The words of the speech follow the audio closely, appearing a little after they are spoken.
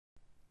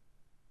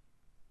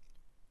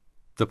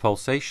The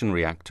pulsation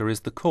reactor is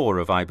the core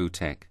of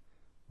IBU-tec.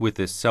 With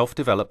this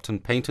self-developed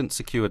and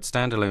patent-secured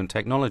standalone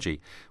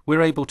technology,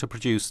 we're able to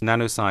produce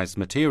nano-sized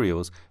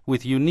materials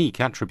with unique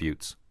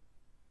attributes.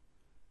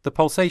 The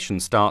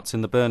pulsation starts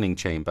in the burning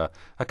chamber,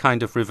 a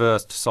kind of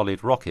reversed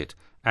solid rocket,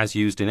 as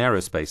used in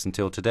aerospace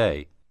until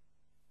today.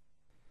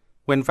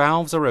 When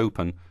valves are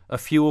open, a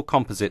fuel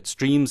composite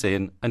streams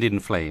in and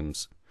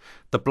inflames.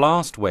 The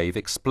blast wave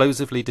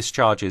explosively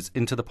discharges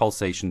into the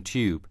pulsation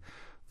tube.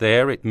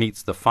 There it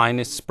meets the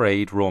finest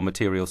sprayed raw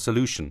material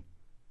solution.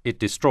 It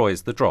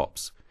destroys the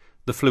drops.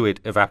 The fluid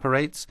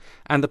evaporates,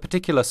 and the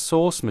particular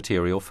source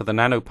material for the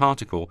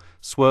nanoparticle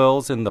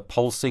swirls in the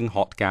pulsing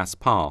hot gas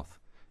path.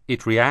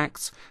 It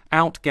reacts,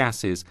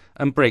 outgasses,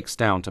 and breaks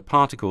down to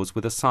particles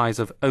with a size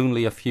of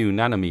only a few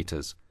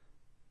nanometers.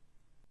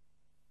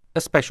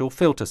 A special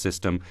filter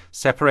system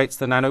separates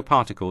the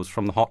nanoparticles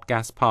from the hot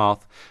gas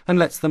path and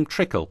lets them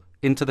trickle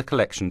into the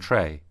collection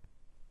tray.